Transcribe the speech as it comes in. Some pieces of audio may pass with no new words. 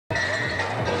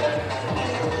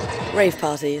Rave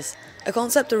parties, a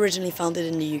concept originally founded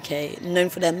in the UK, known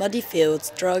for their muddy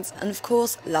fields, drugs, and of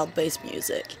course, loud bass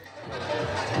music.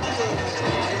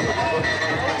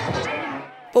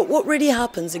 But what really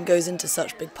happens and goes into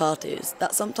such big parties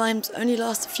that sometimes only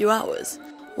last a few hours?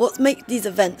 What makes these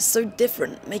events so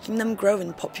different, making them grow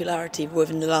in popularity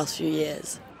within the last few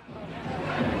years?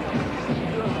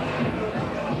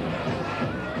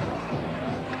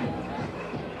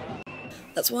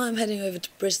 That's why I'm heading over to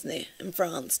Brittany, in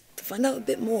France, to find out a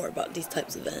bit more about these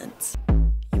types of events.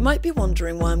 You might be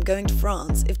wondering why I'm going to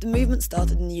France if the movement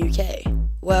started in the UK.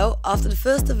 Well, after the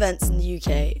first events in the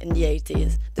UK in the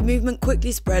 80s, the movement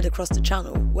quickly spread across the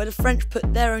channel, where the French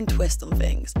put their own twist on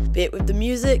things. Be it with the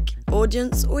music,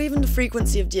 audience, or even the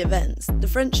frequency of the events, the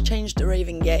French changed the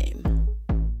raving game.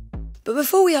 But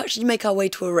before we actually make our way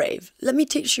to a rave, let me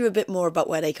teach you a bit more about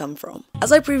where they come from.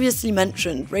 As I previously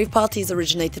mentioned, rave parties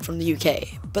originated from the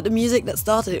UK, but the music that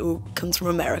started it all comes from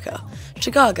America,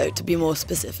 Chicago to be more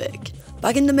specific.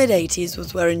 Back in the mid-80s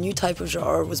was where a new type of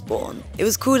genre was born. It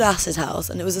was called acid house,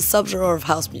 and it was a subgenre of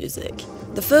house music.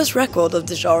 The first record of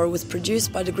the genre was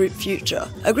produced by the group Future,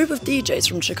 a group of DJs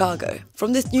from Chicago.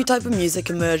 From this new type of music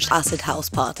emerged acid house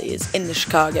parties in the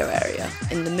Chicago area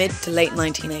in the mid to late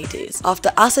 1980s.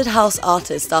 After acid house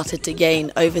artists started to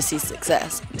gain overseas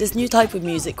success, this new type of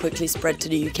music quickly spread to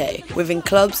the UK, within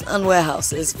clubs and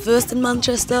warehouses, first in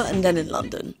Manchester and then in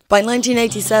London. By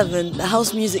 1987, the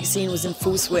house music scene was in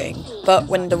full swing, but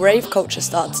when the rave culture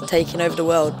started taking over the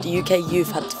world, the UK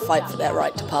youth had to fight for their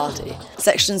right to party.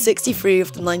 Section 63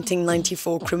 of the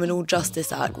 1994 Criminal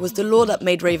Justice Act was the law that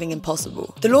made raving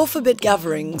impossible. The law forbid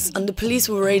gatherings, and the police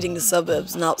were raiding the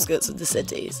suburbs and outskirts of the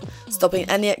cities, stopping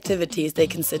any activities they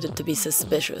considered to be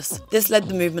suspicious. This led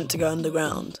the movement to go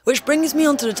underground. Which brings me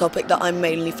onto the topic that I'm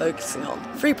mainly focusing on,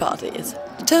 free parties.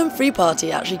 The term free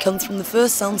party actually comes from the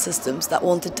first sound systems that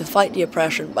wanted to fight the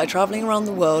oppression by travelling around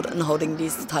the world and holding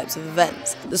these types of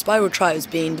events, the Spiral Tribes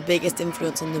being the biggest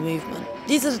influence on the movement.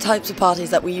 These are the types of parties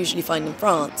that we usually find in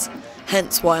France,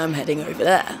 hence why I'm heading over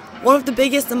there. One of the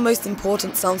biggest and most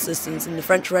important sound systems in the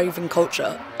French raving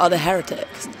culture are the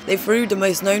Heretics. They threw the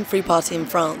most known free party in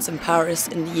France in Paris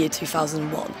in the year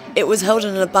 2001. It was held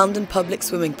in an abandoned public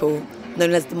swimming pool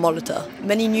known as the Molitor.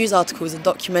 Many news articles and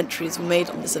documentaries were made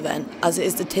on this event, as it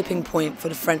is the tipping point for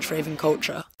the French raving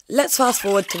culture. Let's fast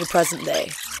forward to the present day.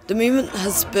 The movement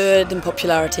has spurred in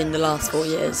popularity in the last 4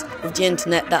 years, with the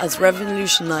internet that has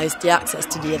revolutionised the access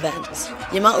to the events.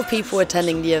 The amount of people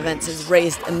attending the events has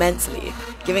raised immensely,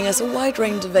 giving us a wide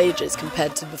range of ages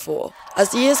compared to before. As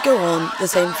the years go on, the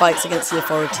same fights against the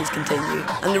authorities continue,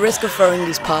 and the risk of throwing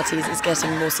these parties is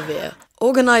getting more severe.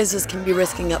 Organisers can be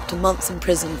risking up to months in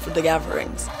prison for the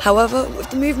gatherings. However, with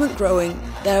the movement growing,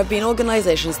 there have been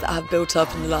organisations that have built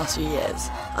up in the last few years,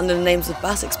 under the names of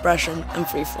Bass Expression and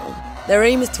Freeform. Their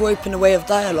aim is to open a way of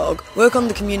dialogue, work on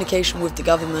the communication with the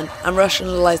government, and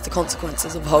rationalise the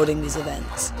consequences of holding these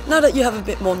events. Now that you have a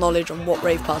bit more knowledge on what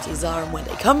rave parties are and where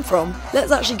they come from,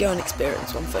 let's actually go and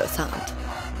experience one firsthand.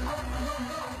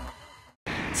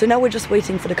 So now we're just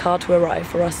waiting for the car to arrive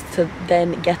for us to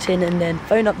then get in and then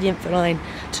phone up the info line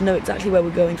to know exactly where we're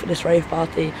going for this rave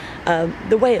party.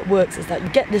 The way it works is that you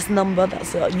get this number,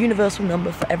 that's a universal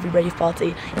number for every rave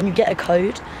party, and you get a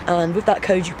code, and with that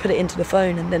code you put it into the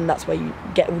phone, and then that's where you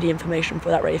get all the information for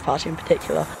that rave party in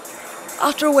particular.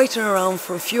 After waiting around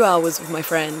for a few hours with my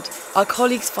friend, our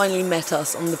colleagues finally met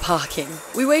us on the parking.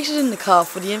 We waited in the car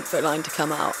for the info line to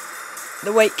come out.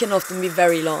 The wait can often be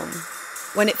very long.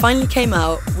 When it finally came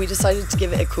out, we decided to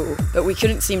give it a call, but we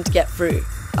couldn't seem to get through.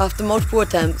 After multiple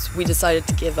attempts, we decided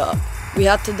to give up. We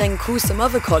had to then call some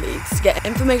other colleagues to get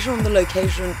information on the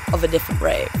location of a different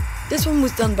rave. This one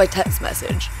was done by text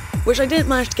message, which I didn't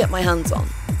manage to get my hands on.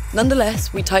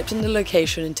 Nonetheless, we typed in the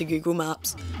location into Google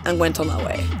Maps and went on our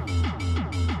way.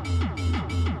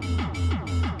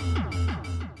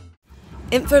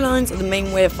 Info lines are the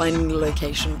main way of finding the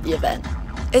location of the event.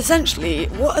 Essentially,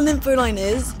 what an info line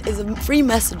is a free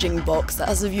messaging box that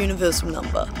has a universal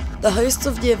number. The hosts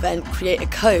of the event create a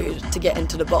code to get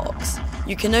into the box.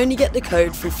 You can only get the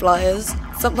code through flyers,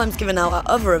 sometimes given out at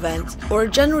other events, or a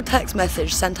general text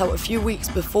message sent out a few weeks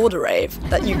before the rave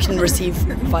that you can receive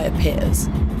via peers.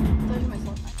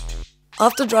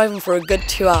 After driving for a good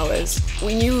 2 hours,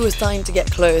 we knew we were starting to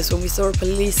get close when we saw a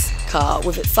police car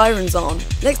with its sirens on,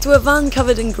 next to a van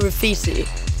covered in graffiti.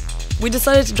 We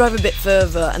decided to drive a bit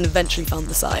further and eventually found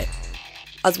the site.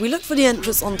 As we looked for the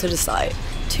entrance onto the site,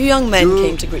 2 young men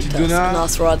came to greet us and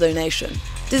asked for our donation.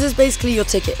 This is basically your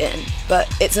ticket in, but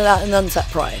it's at an unset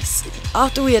price.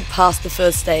 After we had passed the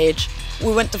first stage,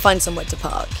 we went to find somewhere to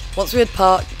park. Once we had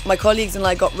parked, my colleagues and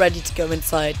I got ready to go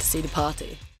inside to see the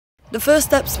party. The first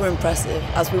steps were impressive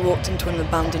as we walked into an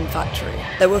abandoned factory.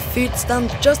 There were food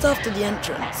stands just after the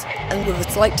entrance, and with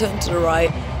a slight turn to the right,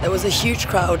 there was a huge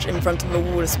crowd in front of a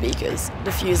wall of speakers,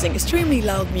 diffusing extremely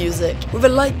loud music, with a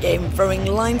light game throwing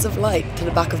lines of light to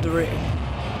the back of the room.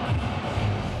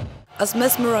 As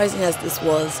mesmerising as this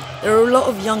was, there were a lot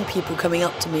of young people coming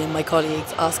up to me and my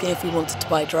colleagues asking if we wanted to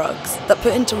buy drugs. That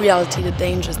put into reality the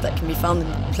dangers that can be found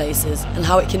in places and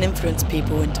how it can influence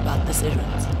people into bad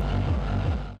decisions.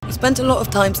 We spent a lot of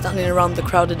time standing around the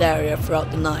crowded area throughout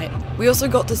the night. We also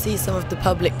got to see some of the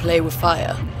public play with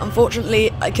fire. Unfortunately,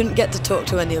 I couldn't get to talk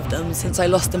to any of them since I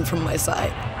lost them from my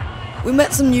sight. We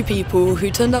met some new people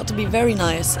who turned out to be very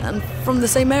nice and from the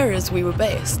same area as we were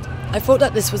based. I thought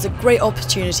that this was a great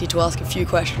opportunity to ask a few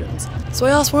questions, so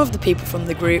I asked one of the people from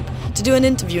the group to do an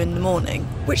interview in the morning,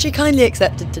 which she kindly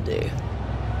accepted to do.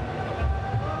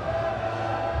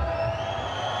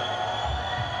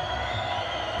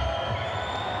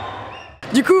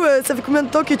 Du coup, ça fait combien de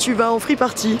temps que tu vas en free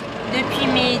party? Depuis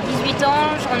mes 18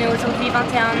 ans, j'en ai aujourd'hui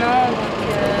 21 ans,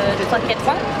 donc de 3-4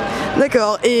 ans.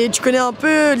 D'accord, et tu connais un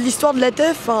peu l'histoire de la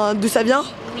teuf, d'où ça vient?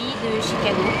 Oui, de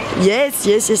Chicago. Yes.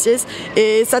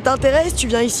 Et ça t'intéresse? Tu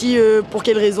viens ici pour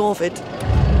quelle raison en fait?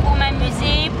 Pour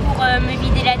m'amuser, pour me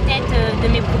vider la tête de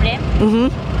mes problèmes.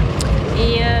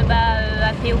 Et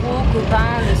apéro,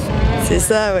 copains, le son. C'est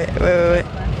ça, ouais.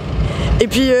 Et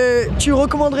puis, tu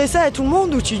recommanderais ça à tout le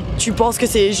monde ou tu penses que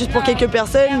c'est juste pour quelques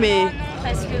personnes mais... Non,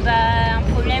 parce que un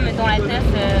problème dans la teuf,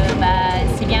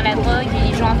 c'est bien la drogue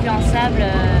et les gens influençables,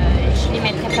 je les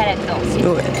mettrais pas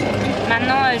là-dedans. Ouais.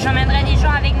 Maintenant, j'emmènerai des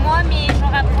gens avec moi, mais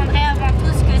j'en apprendrai avant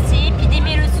tout ce que c'est, puis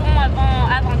d'aimer le son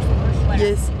avant tout. Voilà.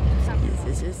 Yes.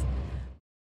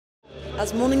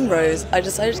 As morning rose, I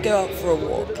decided to go out for a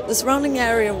walk. The surrounding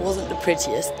area wasn't the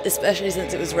prettiest, especially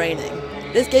since it was raining.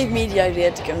 This gave me the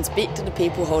idea to go and speak to the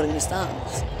people holding the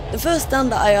stands. The first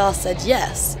stand that I asked said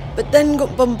yes, but then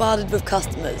got bombarded with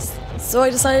customers, so I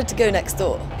decided to go next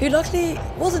door, who luckily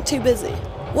wasn't too busy.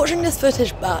 Watching this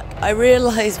footage back, I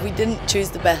realised we didn't choose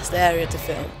the best area to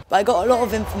film, but I got a lot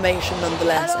of information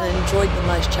nonetheless and enjoyed the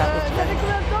nice chat with the owner.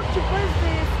 Combien de temps que tu poses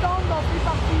des stands dans free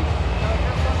party?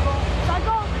 5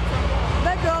 ans.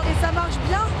 D'accord, et ça marche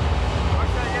bien? Moi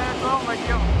ça vient fort, on va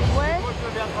dire. Ouais. Moi je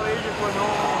veux bien travailler, des fois non.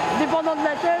 Dépendant de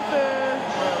la tête,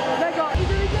 d'accord. Vous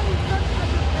devez dire une stock à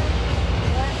peu près?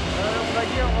 Ouais. On va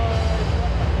dire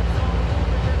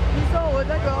 800 euros,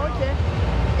 d'accord, ok.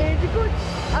 Et du coup,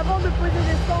 avant de poser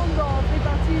des stands dans free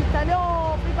party, t'allais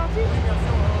en free party? Oui, bien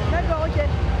sûr. D'accord, ok.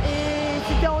 Et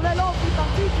c'était en allant en free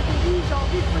party, tu t'es dit j'ai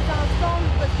envie de poser un stand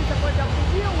parce que ça pourrait faire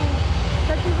plaisir ou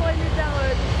t'as toujours aimé faire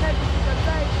des crêpes ou des trucs comme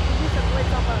ça et tu t'es dit ça pourrait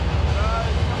être sympa?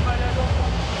 Ça m'a l'air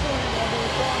longtemps, j'ai demandé au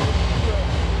temps et puis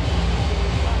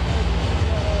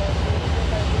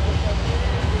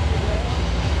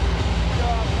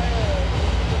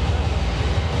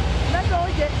D'accord,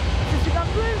 ok. C'est super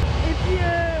cool. Et puis,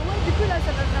 du coup, là,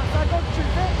 ça va faire 5 ans que tu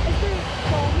le fais. Est-ce que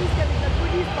tu en risques avec la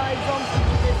police, par exemple, si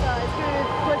tu fais ça? Est-ce que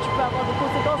toi, tu peux avoir des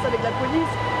conséquences avec la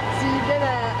police s'ils viennent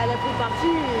à la free party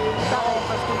et ils t'arrêtent?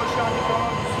 parce que moi je suis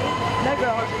indépendant du sud.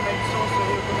 D'accord. Moi j'ai ma licence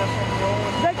de commerçant de Lyon.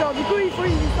 D'accord, du coup, il faut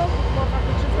une licence pour pouvoir faire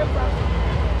quelque chose comme ça.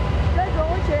 D'accord,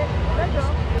 ok.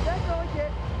 D'accord, ok.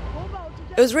 Bon, bah, en tout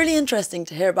cas... It was really interesting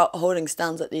to hear about holding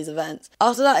stands at these events.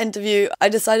 After that interview, I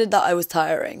decided that I was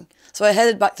tiring, so I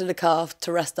headed back to the car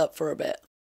to rest up for a bit.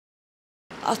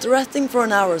 After resting for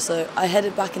an hour or so, I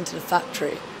headed back into the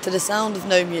factory, to the sound of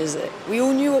no music. We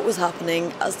all knew what was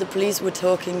happening as the police were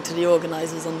talking to the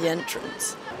organisers on the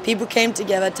entrance. People came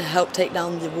together to help take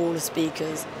down the wall of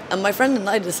speakers, and my friend and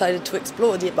I decided to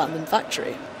explore the abandoned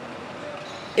factory.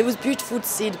 It was beautiful to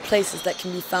see the places that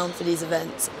can be found for these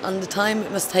events, and the time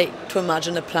it must take to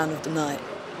imagine a plan of the night.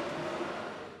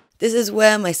 This is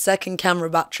where my second camera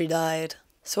battery died,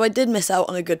 so I did miss out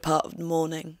on a good part of the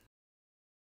morning.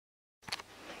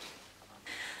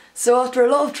 So after a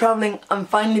lot of travelling, I'm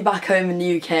finally back home in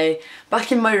the UK,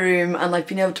 back in my room, and I've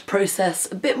been able to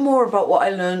process a bit more about what I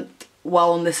learned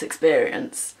while on this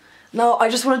experience. Now, I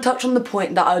just want to touch on the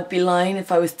point that I would be lying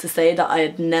if I was to say that I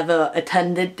had never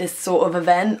attended this sort of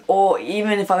event, or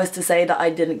even if I was to say that I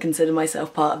didn't consider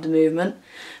myself part of the movement.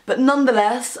 But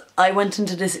nonetheless, I went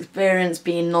into this experience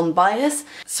being non-biased,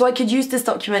 so I could use this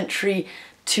documentary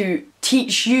to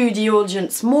teach you, the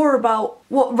audience, more about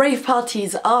what rave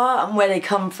parties are and where they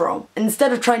come from,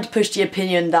 instead of trying to push the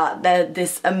opinion that they're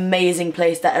this amazing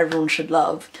place that everyone should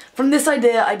love. From this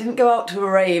idea, I didn't go out to a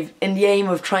rave in the aim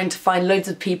of trying to find loads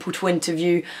of people to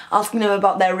interview, asking them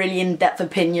about their really in-depth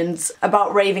opinions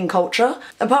about raving culture,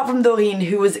 apart from Doreen,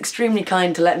 who was extremely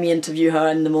kind to let me interview her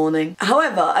in the morning.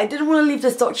 However, I didn't want to leave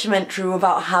this documentary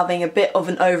without having a bit of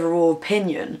an overall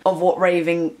opinion of what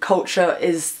raving culture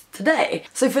is today.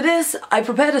 So for this, I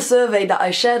prepared a survey that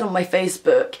I shared on my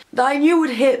Facebook that I knew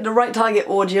would hit the right target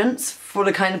audience for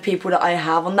the kind of people that I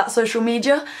have on that social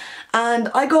media, and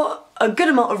I got a good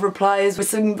amount of replies with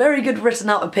some very good written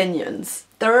out opinions.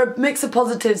 There are a mix of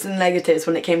positives and negatives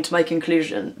when it came to my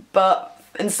conclusion, but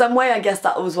in some way I guess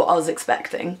that was what I was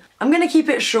expecting. I'm going to keep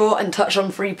it short and touch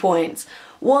on 3 points.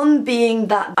 One being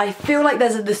that I feel like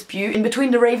there's a dispute in between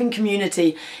the raving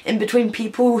community, in between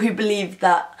people who believe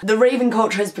that the raving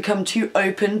culture has become too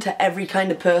open to every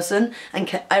kind of person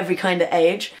and every kind of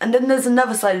age, and then there's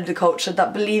another side of the culture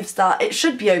that believes that it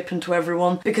should be open to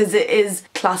everyone because it is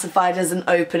classified as an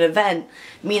open event,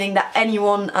 meaning that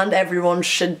anyone and everyone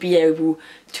should be able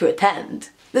to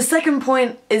attend. The second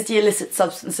point is the illicit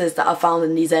substances that are found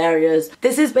in these areas.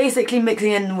 This is basically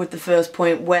mixing in with the first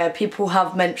point, where people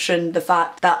have mentioned the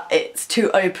fact that it's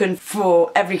too open for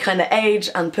every kind of age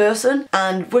and person,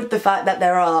 and with the fact that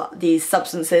there are these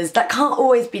substances that can't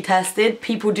always be tested,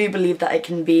 people do believe that it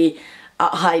can be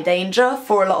at high danger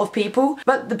for a lot of people.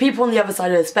 But the people on the other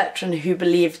side of the spectrum who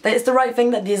believe that it's the right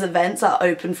thing that these events are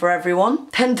open for everyone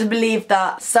tend to believe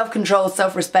that self-control,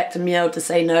 self-respect and being able to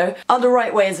say no are the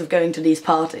right ways of going to these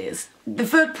parties. The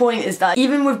third point is that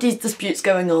even with these disputes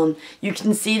going on, you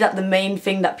can see that the main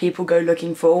thing that people go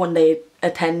looking for when they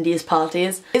attend these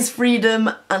parties is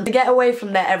freedom and to get away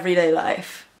from their everyday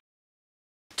life.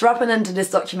 To wrap an end to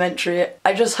this documentary,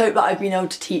 I just hope that I've been able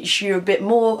to teach you a bit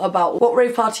more about what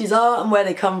rave parties are and where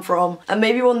they come from, and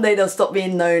maybe one day they'll stop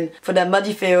being known for their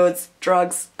muddy fields,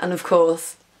 drugs, and of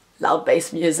course, loud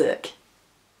bass music.